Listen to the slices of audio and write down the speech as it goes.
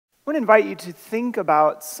want to invite you to think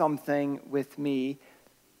about something with me.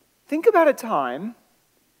 Think about a time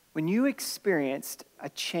when you experienced a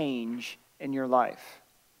change in your life.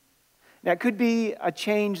 Now, it could be a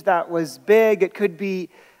change that was big. It could be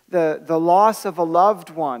the loss of a loved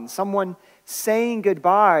one, someone saying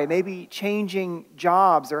goodbye, maybe changing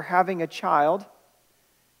jobs or having a child. It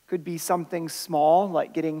could be something small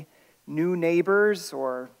like getting new neighbors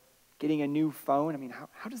or getting a new phone. I mean,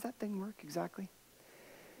 how does that thing work exactly?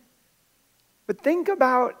 But think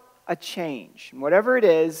about a change. Whatever it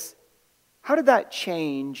is, how did that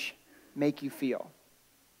change make you feel?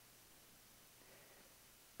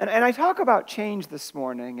 And I talk about change this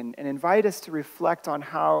morning and invite us to reflect on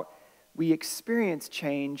how we experience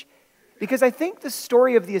change, because I think the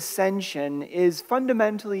story of the ascension is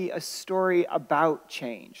fundamentally a story about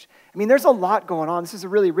change. I mean, there's a lot going on. This is a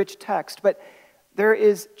really rich text, but there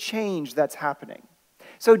is change that's happening.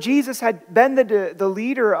 So Jesus had been the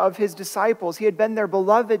leader of his disciples. He had been their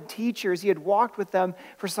beloved teachers. He had walked with them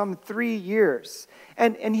for some 3 years.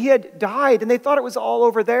 And he had died, and they thought it was all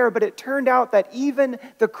over there, but it turned out that even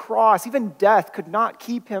the cross, even death, could not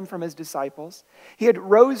keep him from his disciples. He had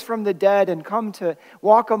rose from the dead and come to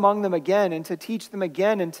walk among them again and to teach them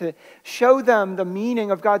again and to show them the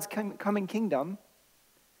meaning of God's coming kingdom.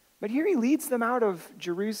 But here he leads them out of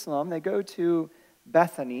Jerusalem. They go to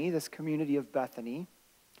Bethany, this community of Bethany.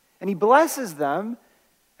 And he blesses them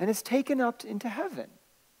and is taken up into heaven.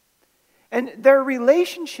 And their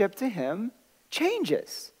relationship to him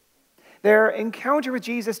changes. Their encounter with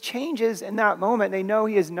Jesus changes in that moment. They know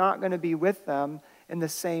he is not going to be with them in the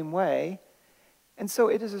same way. And so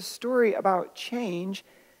it is a story about change.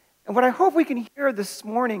 And what I hope we can hear this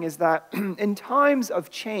morning is that in times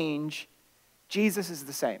of change, Jesus is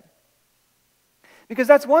the same. Because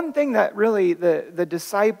that's one thing that really the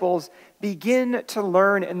disciples begin to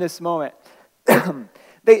learn in this moment.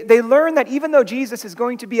 They learn that even though Jesus is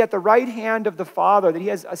going to be at the right hand of the Father, that he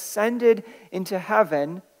has ascended into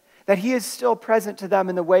heaven, that he is still present to them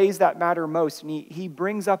in the ways that matter most. And he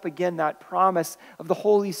brings up again that promise of the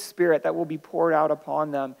Holy Spirit that will be poured out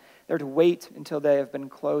upon them. They're to wait until they have been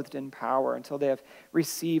clothed in power, until they have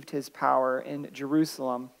received his power in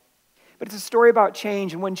Jerusalem. But it's a story about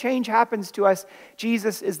change, and when change happens to us,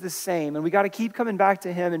 Jesus is the same, and we got to keep coming back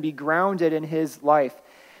to him and be grounded in his life.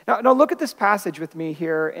 Now look at this passage with me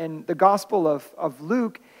here in the Gospel of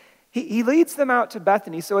Luke. He leads them out to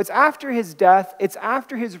Bethany, so it's after his death, it's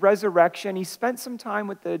after his resurrection. He spent some time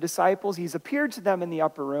with the disciples. He's appeared to them in the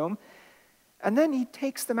upper room, and then he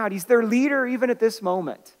takes them out. He's their leader even at this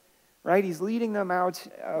moment, right? He's leading them out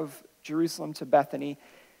of Jerusalem to Bethany.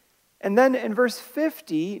 And then in verse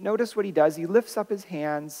 50, notice what he does. He lifts up his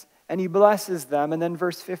hands and he blesses them. And then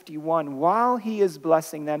verse 51, while he is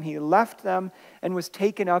blessing them, he left them and was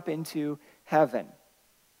taken up into heaven.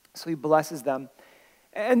 So he blesses them.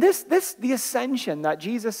 And the ascension that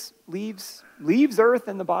Jesus leaves earth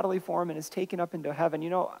in the bodily form and is taken up into heaven,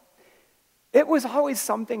 it was always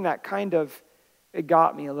something that kind of, it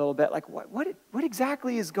got me a little bit. Like, what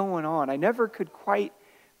exactly is going on? I never could quite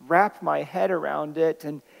wrap my head around it.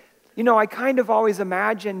 And I kind of always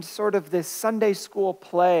imagined sort of this Sunday school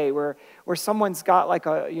play where someone's got like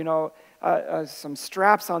some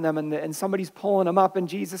straps on them and somebody's pulling them up and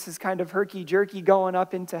Jesus is kind of herky-jerky going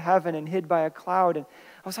up into heaven and hid by a cloud. And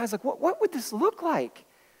I was like, what would this look like?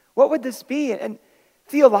 What would this be? And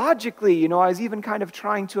theologically, I was even kind of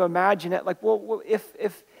trying to imagine it like, well,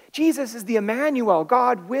 if Jesus is the Emmanuel,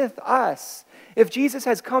 God with us, if Jesus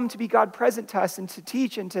has come to be God present to us and to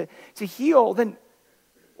teach and to heal, then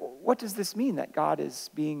what does this mean? That God is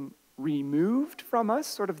being removed from us,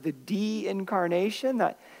 sort of the de-incarnation,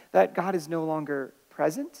 that God is no longer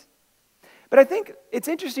present? But I think it's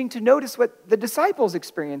interesting to notice what the disciples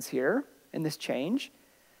experience here in this change.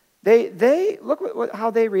 They look how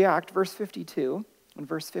they react, verse 52 and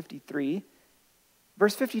verse 53.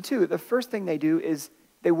 Verse 52, the first thing they do is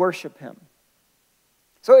they worship him.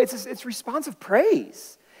 So it's responsive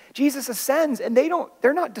praise. Jesus ascends and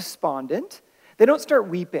they're not despondent. They don't start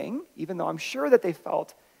weeping, even though I'm sure that they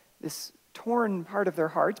felt this torn part of their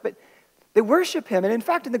hearts, but they worship him. And in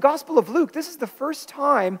fact, in the Gospel of Luke, this is the first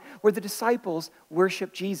time where the disciples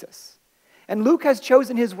worship Jesus. And Luke has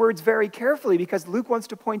chosen his words very carefully because Luke wants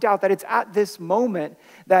to point out that it's at this moment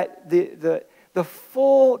that the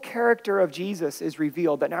full character of Jesus is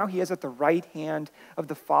revealed, that now he is at the right hand of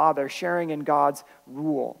the Father, sharing in God's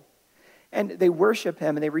rule. And they worship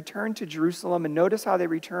him, and they return to Jerusalem, and notice how they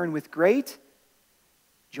return with great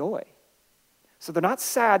joy. So they're not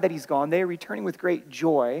sad that he's gone. They are returning with great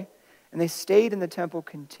joy, and they stayed in the temple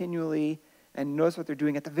continually, and notice what they're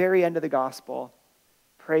doing at the very end of the gospel,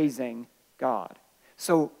 praising God.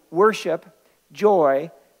 So worship,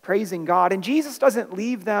 joy, praising God. And Jesus doesn't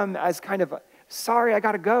leave them as kind of, sorry, I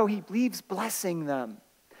got to go. He leaves blessing them.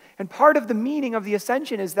 And part of the meaning of the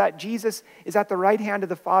ascension is that Jesus is at the right hand of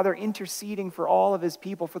the Father, interceding for all of his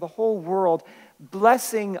people, for the whole world,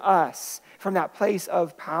 blessing us from that place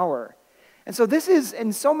of power. And so this is,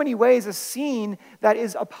 in so many ways, a scene that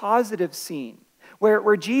is a positive scene,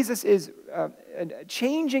 where Jesus is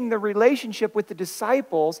changing the relationship with the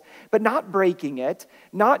disciples, but not breaking it,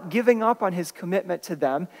 not giving up on his commitment to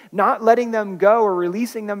them, not letting them go or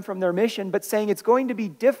releasing them from their mission, but saying it's going to be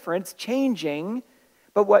different, it's changing,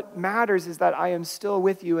 but what matters is that I am still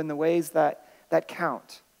with you in the ways that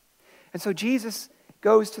count. And so Jesus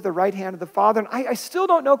goes to the right hand of the Father, and I still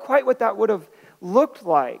don't know quite what that would have looked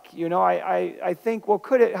like. You know, I think, well,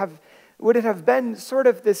 would it have been sort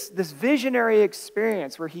of this visionary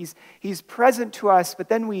experience where he's present to us, but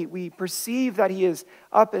then we perceive that he is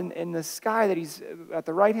up in the sky, that he's at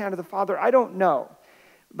the right hand of the Father? I don't know.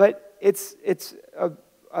 But it's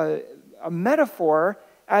a metaphor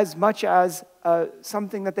as much as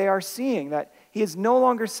something that they are seeing, that he is no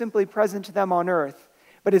longer simply present to them on earth,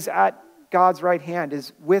 but is at God's right hand,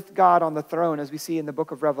 is with God on the throne, as we see in the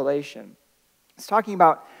book of Revelation. It's talking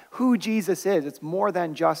about who Jesus is. It's more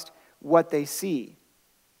than just what they see.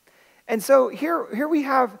 And so here we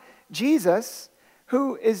have Jesus,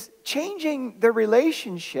 who is changing the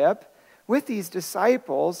relationship with these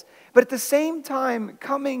disciples, but at the same time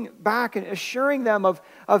coming back and assuring them of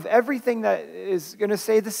everything that is going to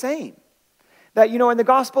stay the same. That, you know, in the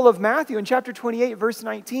Gospel of Matthew, in chapter 28, verse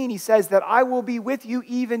 19, he says that I will be with you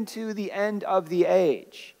even to the end of the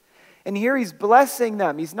age. And here he's blessing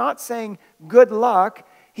them. He's not saying good luck.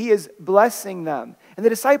 He is blessing them. And the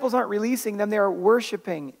disciples aren't releasing them. They are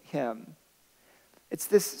worshiping him. It's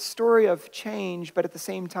this story of change, but at the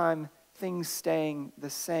same time, things staying the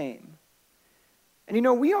same. And you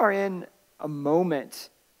know, we are in a moment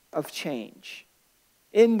of change.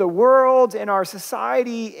 In the world, in our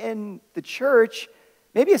society, in the church,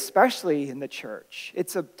 maybe especially in the church.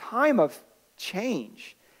 It's a time of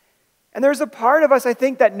change. And there's a part of us, I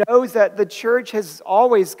think, that knows that the church has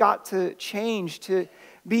always got to change, to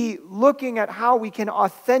be looking at how we can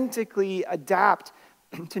authentically adapt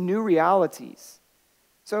to new realities.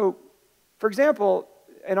 So, for example,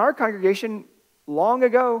 in our congregation, long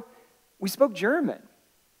ago, we spoke German,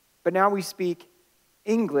 but now we speak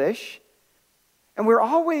English. And we're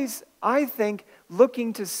always, I think,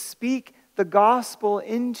 looking to speak the gospel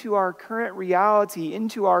into our current reality,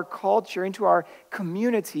 into our culture, into our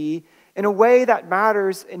community, in a way that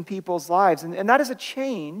matters in people's lives. And that is a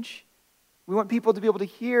change. We want people to be able to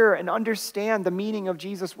hear and understand the meaning of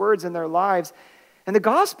Jesus' words in their lives. And the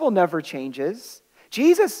gospel never changes.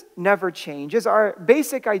 Jesus never changes. Our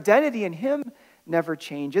basic identity in him never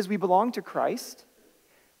changes. We belong to Christ.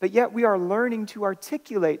 But yet we are learning to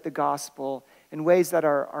articulate the gospel in ways that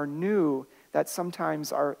are new, that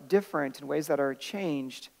sometimes are different, in ways that are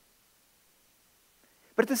changed.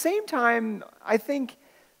 But at the same time, I think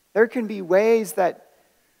there can be ways that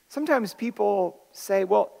sometimes people say,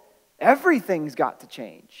 well, everything's got to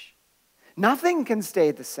change. Nothing can stay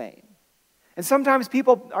the same. And sometimes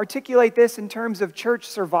people articulate this in terms of church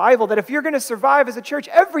survival, that if you're going to survive as a church,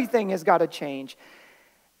 everything has got to change.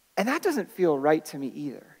 And that doesn't feel right to me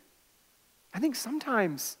either. I think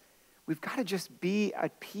sometimes we've got to just be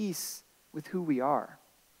at peace with who we are.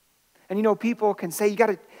 And you know, people can say, you got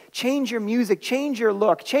to change your music, change your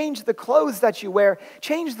look, change the clothes that you wear,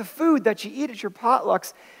 change the food that you eat at your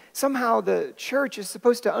potlucks. Somehow the church is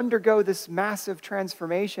supposed to undergo this massive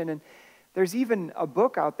transformation. And there's even a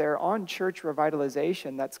book out there on church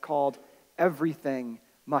revitalization that's called Everything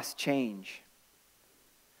Must Change.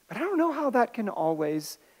 But I don't know how that can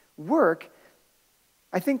always work.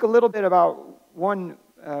 I think a little bit about one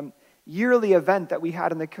yearly event that we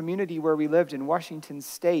had in the community where we lived in Washington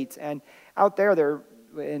State. And out there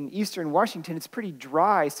in eastern Washington, it's pretty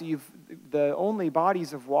dry. So the only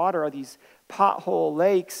bodies of water are these pothole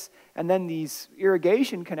lakes and then these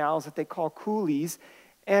irrigation canals that they call coulees.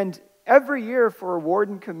 And every year for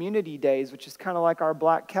Warden Community Days, which is kind of like our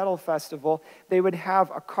Black Kettle Festival, they would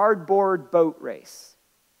have a cardboard boat race,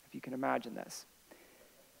 if you can imagine this.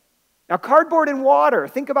 Now, cardboard and water,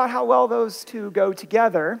 think about how well those two go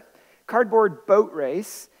together. Cardboard boat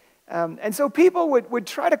race. And so people would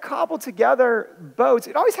try to cobble together boats.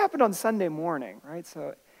 It always happened on Sunday morning, right?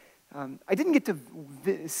 So I didn't get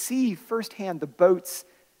to see firsthand the boats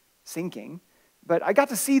sinking, but I got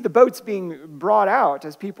to see the boats being brought out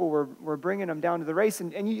as people were bringing them down to the race.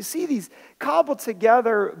 And you see these cobbled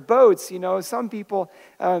together boats, you know, some people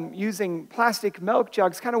using plastic milk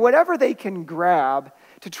jugs, kind of whatever they can grab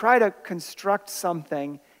to try to construct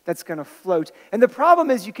something that's going to float. And the problem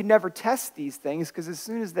is you can never test these things because as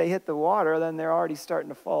soon as they hit the water, then they're already starting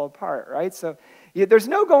to fall apart, right? So there's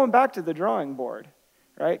no going back to the drawing board,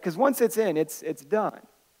 right? Because once it's in, it's done.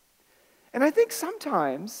 And I think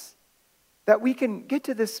sometimes that we can get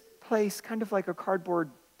to this place kind of like a cardboard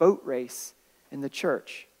boat race in the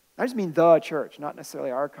church. I just mean the church, not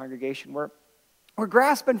necessarily our congregation, where we're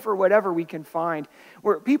grasping for whatever we can find,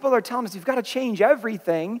 where people are telling us you've got to change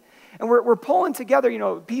everything, and we're pulling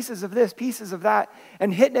together, pieces of this, pieces of that,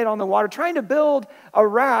 and hitting it on the water, trying to build a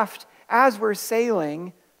raft as we're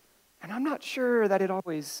sailing, and I'm not sure that it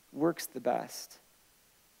always works the best.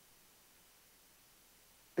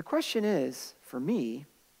 The question is, for me,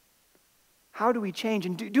 how do we change?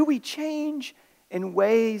 And do we change in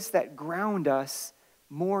ways that ground us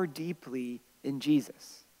more deeply in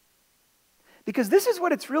Jesus? Because this is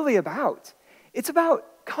what it's really about. It's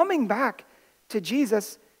about coming back to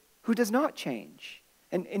Jesus who does not change.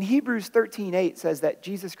 And in Hebrews 13:8 says that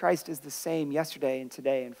Jesus Christ is the same yesterday and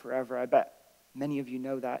today and forever. I bet many of you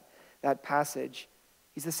know that passage.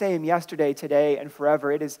 He's the same yesterday, today, and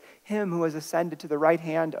forever. It is him who has ascended to the right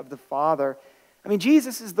hand of the Father. I mean,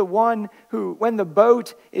 Jesus is the one who, when the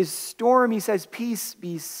boat is stormy, says, "Peace,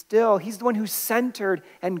 be still." He's the one who's centered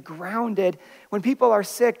and grounded. When people are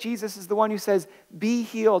sick, Jesus is the one who says, "Be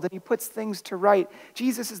healed," and he puts things to right.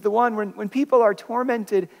 Jesus is the one, when people are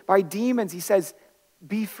tormented by demons, he says,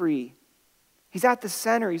 "Be free." He's at the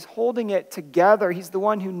center. He's holding it together. He's the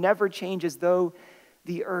one who never changes, though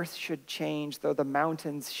the earth should change, though the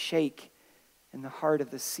mountains shake in the heart of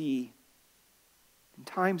the sea. In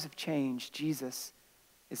times of change, Jesus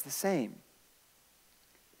is the same.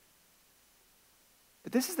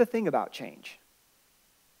 But this is the thing about change.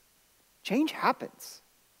 Change happens.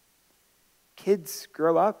 Kids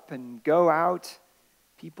grow up and go out.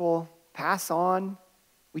 People pass on.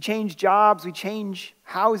 We change jobs. We change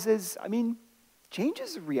houses. I mean, change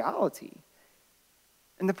is a reality.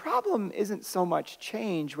 And the problem isn't so much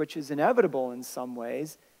change, which is inevitable in some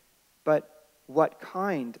ways, but what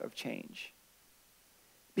kind of change?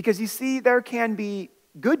 Because you see, there can be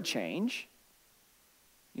good change.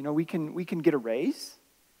 We can get a raise.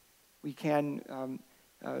 We can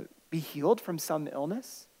be healed from some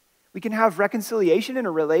illness. We can have reconciliation in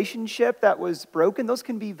a relationship that was broken. Those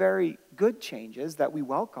can be very good changes that we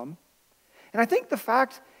welcome. And I think the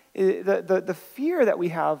fear that we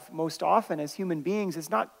have most often as human beings is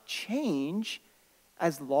not change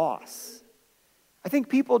as loss. I think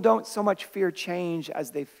people don't so much fear change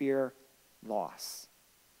as they fear loss.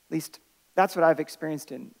 At least that's what I've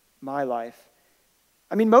experienced in my life.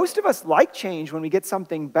 I mean, most of us like change when we get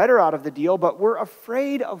something better out of the deal, but we're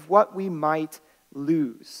afraid of what we might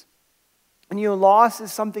lose. And loss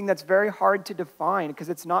is something that's very hard to define because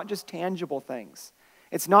it's not just tangible things.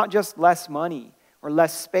 It's not just less money or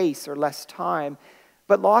less space or less time,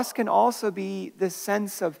 but loss can also be this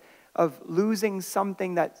sense of losing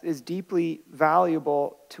something that is deeply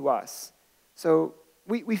valuable to us. So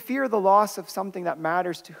we fear the loss of something that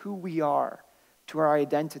matters to who we are, to our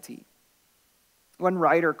identity. One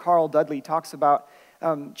writer, Carl Dudley, talks about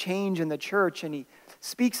change in the church, and he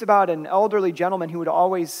speaks about an elderly gentleman who would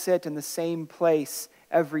always sit in the same place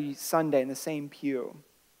every Sunday in the same pew.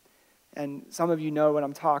 And some of you know what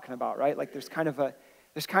I'm talking about, right? Like there's kind of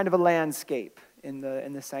a landscape in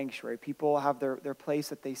the sanctuary. People have their place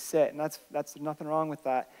that they sit, and that's nothing wrong with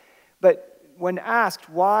that. But when asked,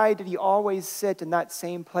 why did he always sit in that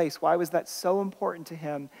same place? Why was that so important to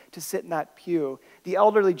him to sit in that pew? The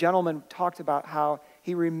elderly gentleman talked about how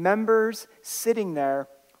he remembers sitting there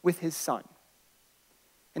with his son.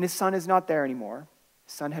 And his son is not there anymore.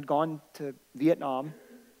 His son had gone to Vietnam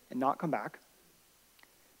and not come back.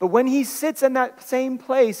 But when he sits in that same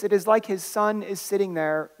place, it is like his son is sitting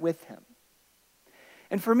there with him.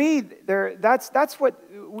 And for me, that's what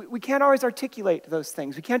we can't always articulate those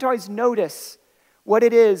things. We can't always notice what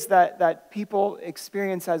it is that people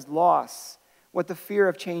experience as loss, what the fear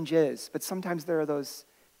of change is. But sometimes there are those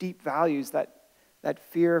deep values, that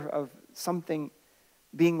fear of something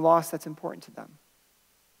being lost that's important to them.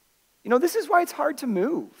 This is why it's hard to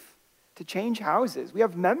move, to change houses. We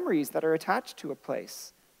have memories that are attached to a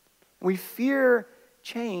place. And we fear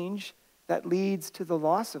change that leads to the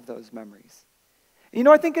loss of those memories.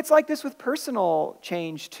 I think it's like this with personal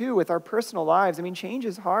change too, with our personal lives. I mean, change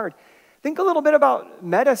is hard. Think a little bit about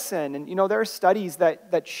medicine. And, there are studies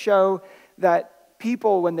that show that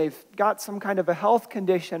people, when they've got some kind of a health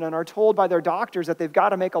condition and are told by their doctors that they've got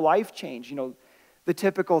to make a life change, the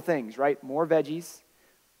typical things, right? More veggies,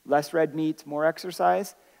 less red meat, more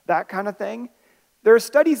exercise, that kind of thing. There are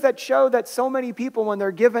studies that show that so many people, when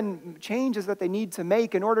they're given changes that they need to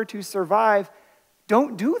make in order to survive,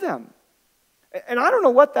 don't do them. And I don't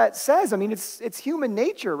know what that says. I mean, it's human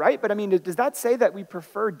nature, right? But I mean, does that say that we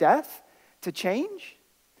prefer death to change?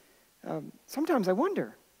 Sometimes I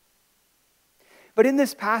wonder. But in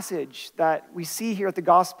this passage that we see here at the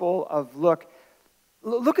Gospel of Luke,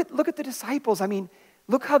 look at the disciples. I mean,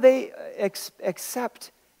 look how they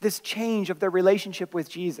accept this change of their relationship with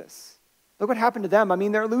Jesus. Look what happened to them. I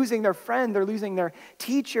mean, they're losing their friend, they're losing their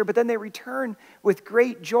teacher, but then they return with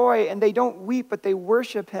great joy, and they don't weep, but they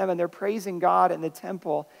worship him, and they're praising God in the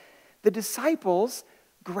temple. The disciples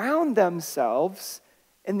ground themselves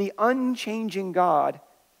in the unchanging God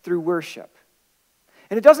through worship.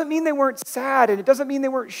 And it doesn't mean they weren't sad, and it doesn't mean they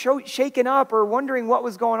weren't shaken up or wondering what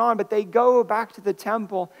was going on, but they go back to the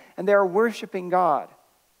temple, and they are worshiping God.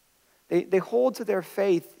 They hold to their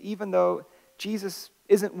faith, even though Jesus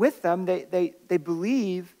isn't with them. They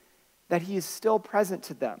believe that he is still present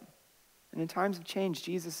to them. And in times of change,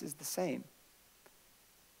 Jesus is the same.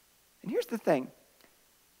 And here's the thing.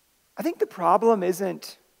 I think the problem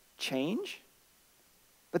isn't change,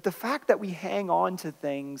 but the fact that we hang on to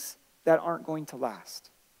things that aren't going to last.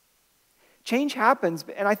 Change happens,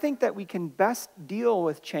 and I think that we can best deal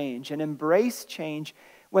with change and embrace change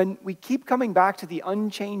when we keep coming back to the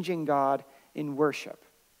unchanging God in worship.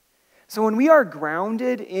 So when we are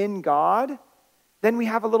grounded in God, then we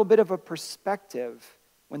have a little bit of a perspective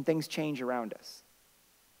when things change around us.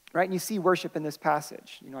 Right? And you see worship in this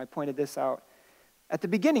passage. I pointed this out. At the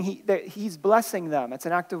beginning, he's blessing them. It's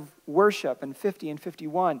an act of worship in 50 and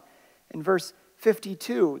 51. In verse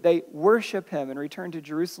 52, they worship him and return to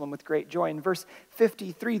Jerusalem with great joy. In verse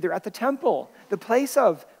 53, they're at the temple, the place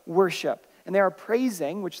of worship. And they are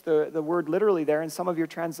praising, which the word literally there in some of your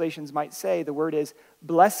translations might say, the word is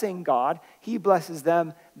blessing God. He blesses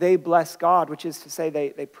them, they bless God, which is to say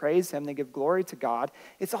they praise him, they give glory to God.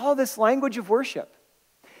 It's all this language of worship.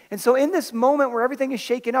 And so in this moment where everything is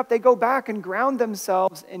shaken up, they go back and ground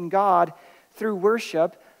themselves in God through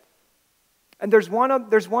worship. And there's one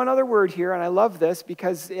other word here, and I love this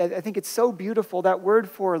because I think it's so beautiful. That word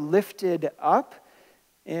for lifted up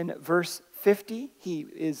in verse 50,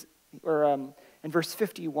 in verse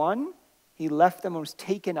 51, he left them and was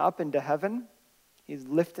taken up into heaven. He's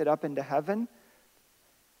lifted up into heaven.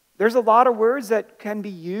 There's a lot of words that can be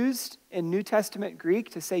used in New Testament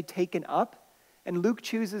Greek to say taken up. And Luke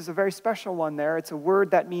chooses a very special one there. It's a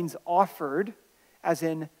word that means offered, as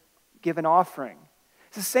in give an offering.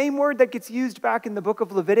 It's the same word that gets used back in the book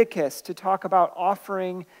of Leviticus to talk about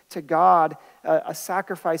offering to God a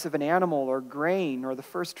sacrifice of an animal or grain or the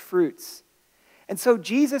first fruits. And so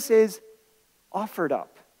Jesus is offered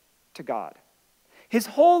up to God. His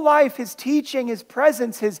whole life, his teaching, his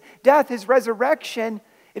presence, his death, his resurrection,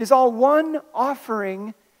 it is all one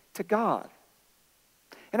offering to God.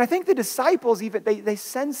 And I think the disciples even, they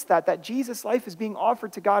sense that Jesus' life is being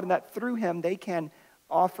offered to God and that through him they can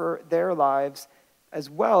offer their lives as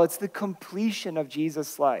well. It's the completion of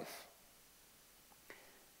Jesus' life.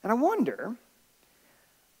 And I wonder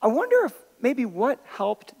if maybe what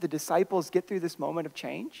helped the disciples get through this moment of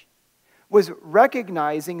change was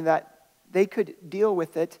recognizing that they could deal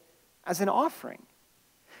with it as an offering.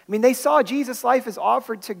 I mean, they saw Jesus' life as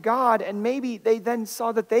offered to God, and maybe they then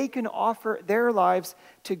saw that they can offer their lives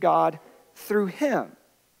to God through him.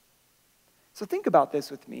 So think about this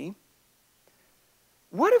with me.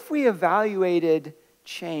 What if we evaluated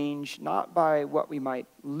change not by what we might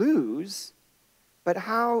lose, but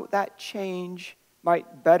how that change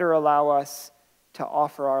might better allow us to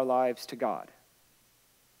offer our lives to God?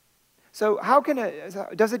 So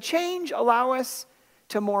does a change allow us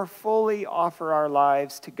to more fully offer our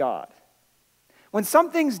lives to God? When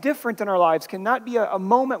something's different in our lives, can that be a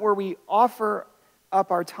moment where we offer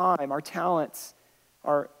up our time, our talents,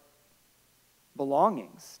 our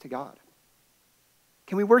belongings to God?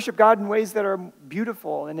 Can we worship God in ways that are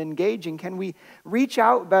beautiful and engaging? Can we reach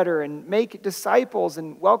out better and make disciples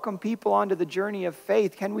and welcome people onto the journey of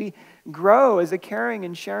faith? Can we grow as a caring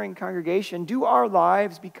and sharing congregation? Do our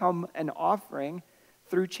lives become an offering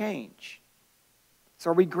through change? So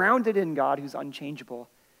are we grounded in God who's unchangeable?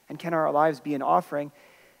 And can our lives be an offering?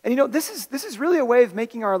 And this is really a way of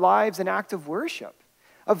making our lives an act of worship,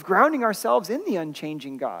 of grounding ourselves in the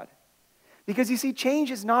unchanging God. Because you see, change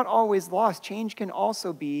is not always lost. Change can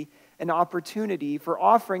also be an opportunity for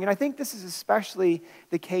offering. And I think this is especially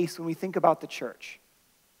the case when we think about the church.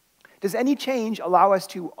 Does any change allow us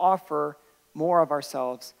to offer more of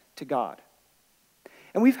ourselves to God?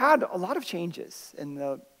 And we've had a lot of changes in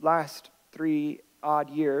the last 3 odd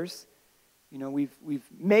years.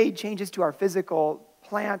 We've made changes to our physical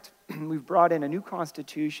plant. We've brought in a new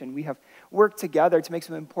constitution. We have worked together to make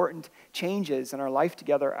some important changes in our life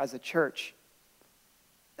together as a church.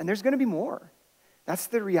 And there's going to be more. That's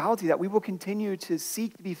the reality, that we will continue to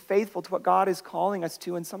seek to be faithful to what God is calling us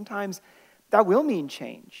to, and sometimes that will mean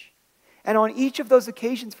change. And on each of those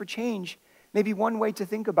occasions for change, maybe one way to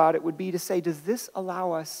think about it would be to say, does this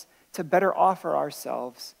allow us to better offer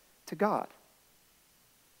ourselves to God?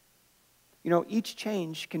 Each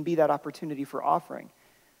change can be that opportunity for offering.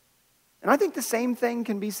 And I think the same thing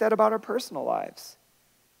can be said about our personal lives.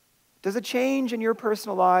 Does a change in your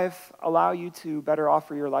personal life allow you to better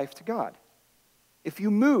offer your life to God? If you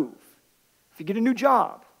move, if you get a new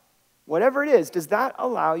job, whatever it is, does that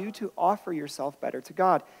allow you to offer yourself better to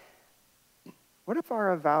God? What if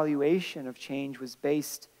our evaluation of change was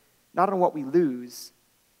based not on what we lose,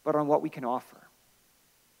 but on what we can offer?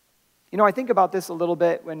 I think about this a little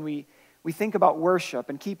bit when we think about worship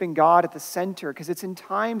and keeping God at the center, because it's in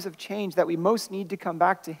times of change that we most need to come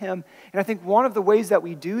back to Him. And I think one of the ways that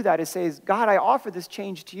we do that is say, God, I offer this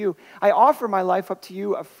change to you. I offer my life up to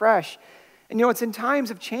you afresh. And it's in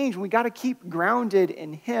times of change when we got to keep grounded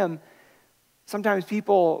in Him. Sometimes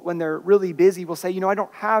people, when they're really busy, will say, I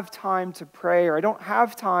don't have time to pray, or I don't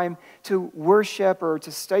have time to worship or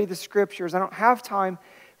to study the scriptures. I don't have time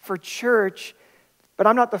for church. But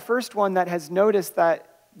I'm not the first one that has noticed that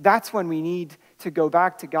that's when we need to go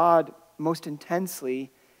back to God most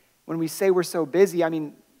intensely. When we say we're so busy,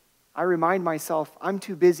 I remind myself, I'm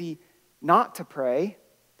too busy not to pray.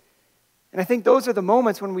 And I think those are the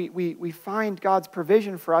moments when we find God's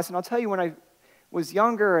provision for us. And I'll tell you, when I was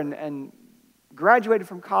younger and graduated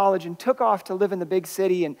from college and took off to live in the big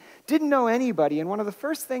city and didn't know anybody, and one of the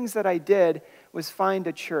first things that I did was find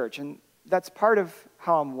a church. And that's part of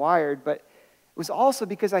how I'm wired, but it was also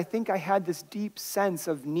because I think I had this deep sense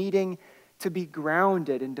of needing to be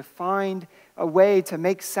grounded and to find a way to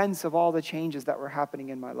make sense of all the changes that were happening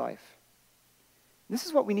in my life. This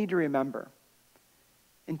is what we need to remember.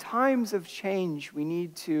 In times of change, we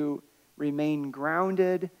need to remain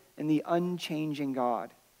grounded in the unchanging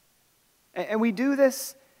God. And we do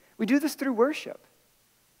this through worship.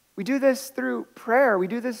 We do this through prayer. We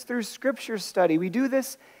do this through scripture study. We do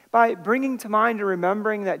this by bringing to mind and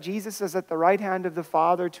remembering that Jesus is at the right hand of the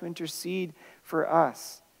Father to intercede for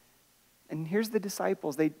us. And here's the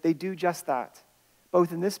disciples. They do just that,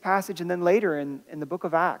 both in this passage and then later in the book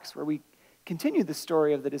of Acts, where we continue the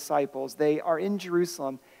story of the disciples. They are in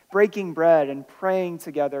Jerusalem, breaking bread and praying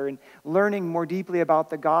together and learning more deeply about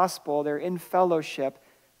the gospel. They're in fellowship.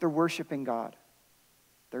 They're worshiping God.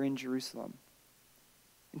 They're in Jerusalem.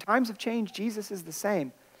 In times of change, Jesus is the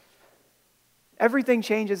same. Everything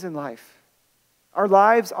changes in life. Our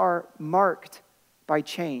lives are marked by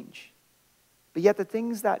change. But yet the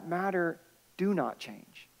things that matter do not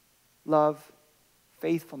change. Love,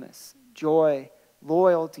 faithfulness, joy,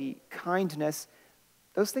 loyalty, kindness,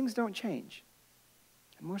 those things don't change.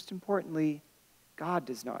 And most importantly, God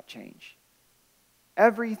does not change.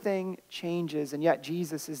 Everything changes, and yet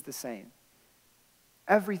Jesus is the same.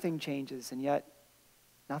 Everything changes, and yet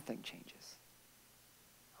nothing changes.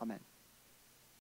 Amen.